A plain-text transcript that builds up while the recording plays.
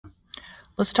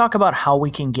Let's talk about how we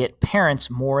can get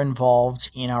parents more involved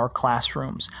in our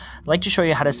classrooms. I'd like to show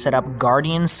you how to set up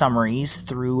Guardian Summaries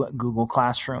through Google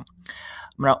Classroom.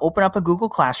 I'm going to open up a Google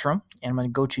Classroom and I'm going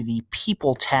to go to the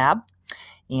People tab.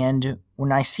 And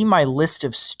when I see my list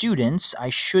of students, I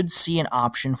should see an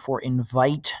option for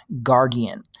Invite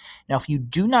Guardian. Now, if you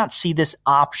do not see this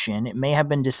option, it may have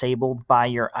been disabled by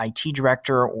your IT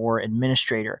director or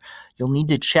administrator. You'll need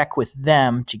to check with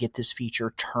them to get this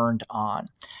feature turned on.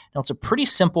 Now, it's a pretty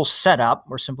simple setup.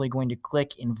 We're simply going to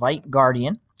click Invite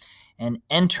Guardian and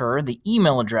enter the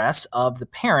email address of the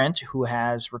parent who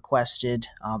has requested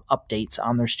updates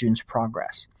on their student's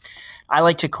progress. I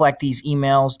like to collect these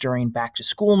emails during back to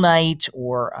school night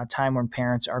or a time when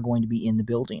parents are going to be in the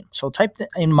building. So type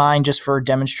in mine just for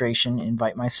demonstration,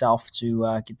 invite myself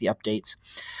to get the updates.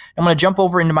 I'm going to jump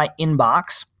over into my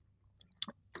inbox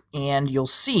and you'll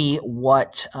see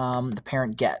what the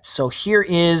parent gets. So here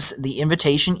is the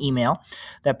invitation email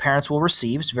that parents will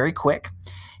receive. It's very quick.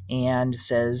 And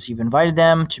says you've invited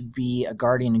them to be a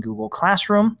guardian in Google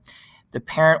Classroom. The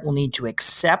parent will need to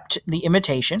accept the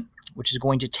invitation, which is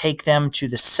going to take them to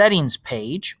the settings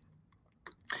page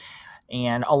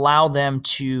and allow them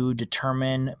to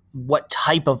determine what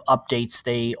type of updates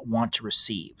they want to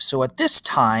receive. So at this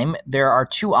time, there are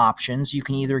two options. You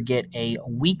can either get a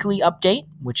weekly update,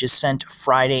 which is sent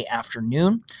Friday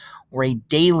afternoon, or a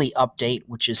daily update,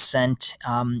 which is sent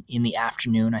in the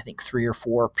afternoon, I think 3 or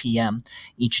 4 p.m.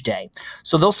 each day.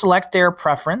 So they'll select their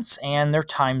preference and their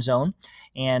time zone,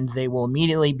 and they will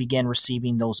immediately begin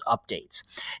receiving those updates.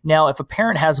 Now, if a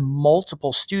parent has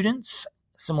multiple students,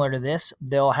 similar to this,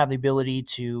 they'll have the ability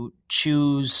to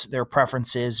choose their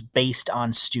preferences based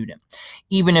on student.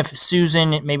 Even if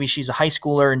Susan, maybe she's a high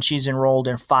schooler and she's enrolled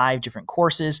in 5 different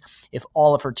courses, if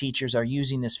all of her teachers are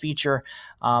using this feature,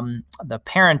 the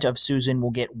parent of Susan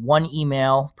will get 1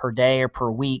 email per day or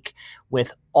per week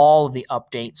with all of the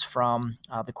updates from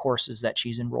the courses that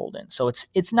she's enrolled in. So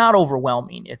it's not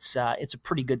overwhelming. It's a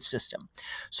pretty good system.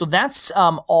 So that's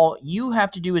all you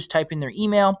have to do is type in their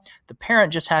email. The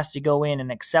parent just has to go in and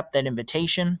accept that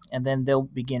invitation, and then they'll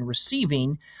begin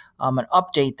receiving an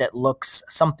update that looks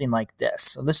something like this.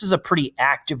 So this is a pretty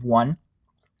active one.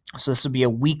 So this will be a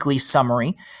weekly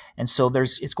summary. And so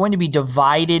it's going to be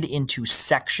divided into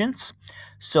sections.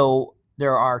 So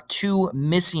there are 2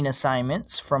 missing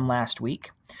assignments from last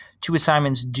week, 2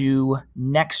 assignments due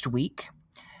next week,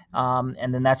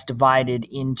 and then that's divided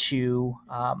into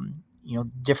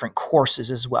different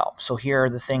courses as well. So here are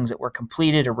the things that were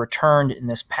completed or returned in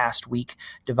this past week,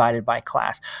 divided by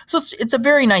class. So it's a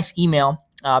very nice email.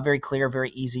 Very clear,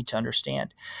 very easy to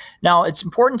understand. Now, it's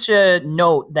important to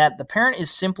note that the parent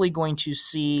is simply going to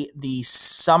see the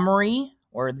summary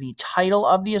or the title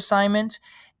of the assignment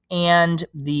and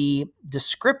the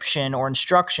description or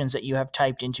instructions that you have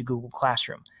typed into Google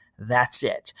Classroom. That's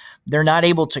it. They're not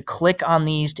able to click on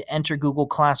these to enter Google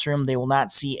Classroom. They will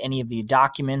not see any of the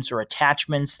documents or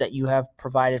attachments that you have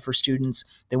provided for students.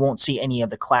 They won't see any of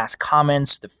the class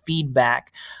comments, the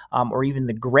feedback, or even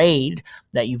the grade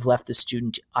that you've left the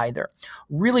student either.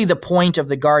 Really, the point of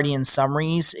the Guardian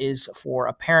Summaries is for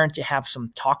a parent to have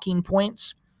some talking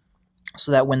points,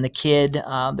 so that when the kid,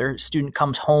 their student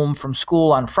comes home from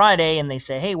school on Friday and they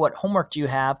say, hey, what homework do you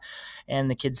have? And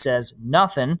the kid says,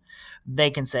 nothing.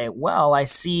 They can say, well, I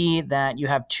see that you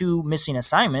have 2 missing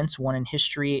assignments, one in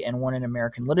history and one in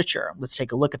American literature. Let's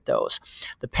take a look at those.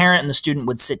 The parent and the student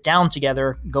would sit down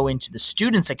together, go into the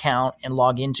student's account, and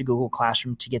log into Google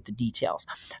Classroom to get the details.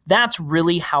 That's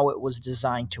really how it was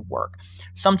designed to work.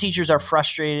 Some teachers are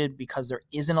frustrated because there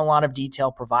isn't a lot of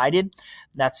detail provided.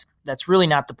 That's really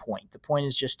not the point. The point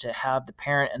is just to have the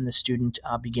parent and the student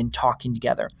begin talking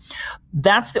together.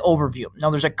 That's the overview. Now,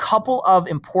 there's a couple of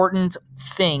important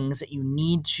things that you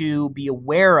need to be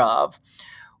aware of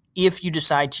if you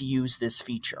decide to use this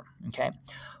feature. Okay.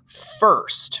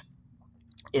 First,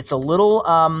 it's a little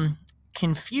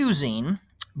confusing,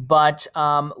 but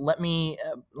let me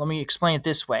explain it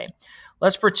this way.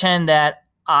 Let's pretend that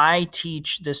I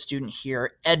teach this student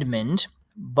here, Edmund,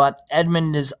 but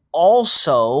Edmund is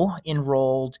also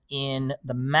enrolled in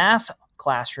the math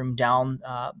classroom down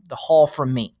the hall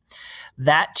from me.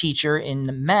 That teacher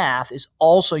in math is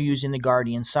also using the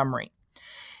Guardian Summary.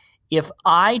 If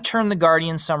I turn the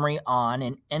Guardian Summary on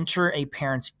and enter a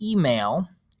parent's email,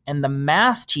 and the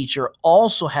math teacher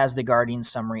also has the Guardian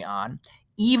Summary on,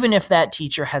 even if that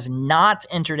teacher has not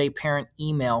entered a parent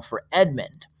email for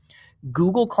Edmund,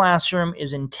 Google Classroom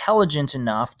is intelligent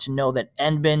enough to know that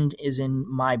Edmund is in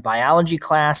my biology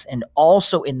class and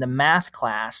also in the math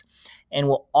class, and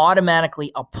will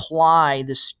automatically apply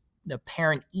the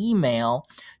parent email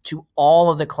to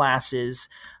all of the classes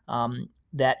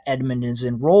that Edmund is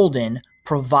enrolled in,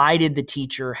 provided the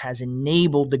teacher has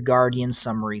enabled the Guardian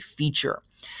Summary feature.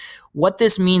 What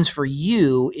this means for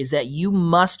you is that you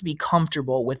must be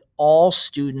comfortable with all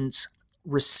students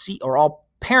or all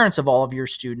parents of all of your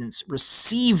students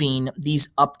receiving these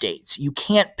updates. You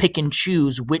can't pick and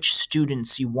choose which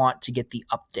students you want to get the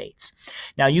updates.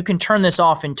 Now, you can turn this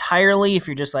off entirely if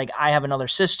you're just like, I have another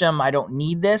system, I don't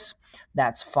need this.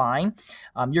 That's fine.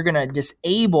 You're going to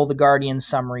disable the Guardian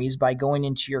Summaries by going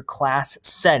into your class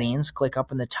settings, click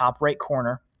up in the top right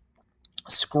corner,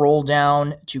 scroll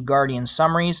down to Guardian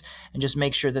Summaries, and just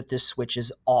make sure that this switch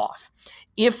is off.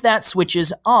 If that switch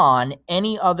is on,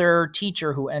 any other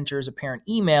teacher who enters a parent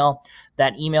email,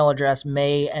 that email address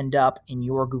may end up in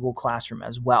your Google Classroom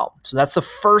as well. So that's the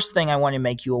first thing I want to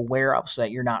make you aware of so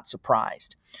that you're not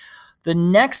surprised. The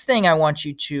next thing I want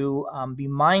you to be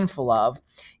mindful of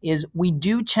is we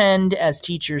do tend as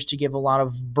teachers to give a lot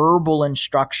of verbal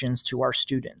instructions to our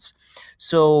students.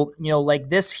 So, like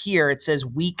this here, it says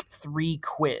week 3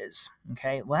 quiz.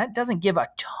 Okay, well, that doesn't give a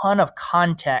ton of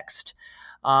context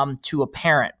to a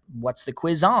parent. What's the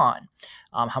quiz on?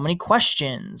 How many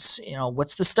questions?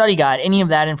 What's the study guide? Any of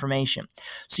that information.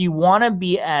 So you want to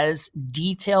be as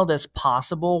detailed as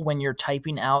possible when you're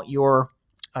typing out your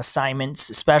assignments,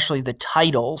 especially the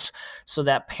titles, so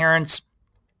that parents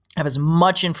have as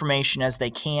much information as they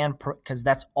can, because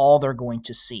that's all they're going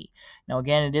to see. Now,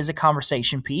 again, it is a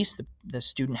conversation piece. The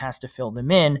student has to fill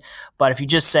them in. But if you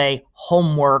just say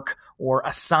homework or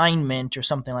assignment or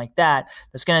something like that,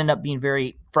 that's going to end up being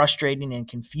very frustrating and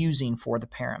confusing for the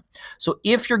parent. So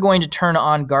if you're going to turn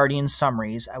on Guardian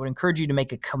Summaries, I would encourage you to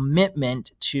make a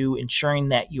commitment to ensuring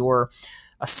that your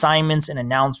assignments and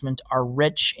announcements are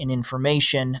rich in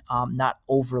information, not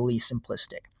overly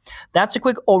simplistic. That's a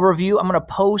quick overview. I'm going to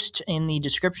post in the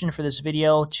description for this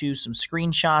video to some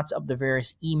screenshots of the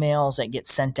various emails that get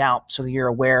sent out so that you're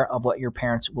aware of what your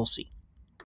parents will see.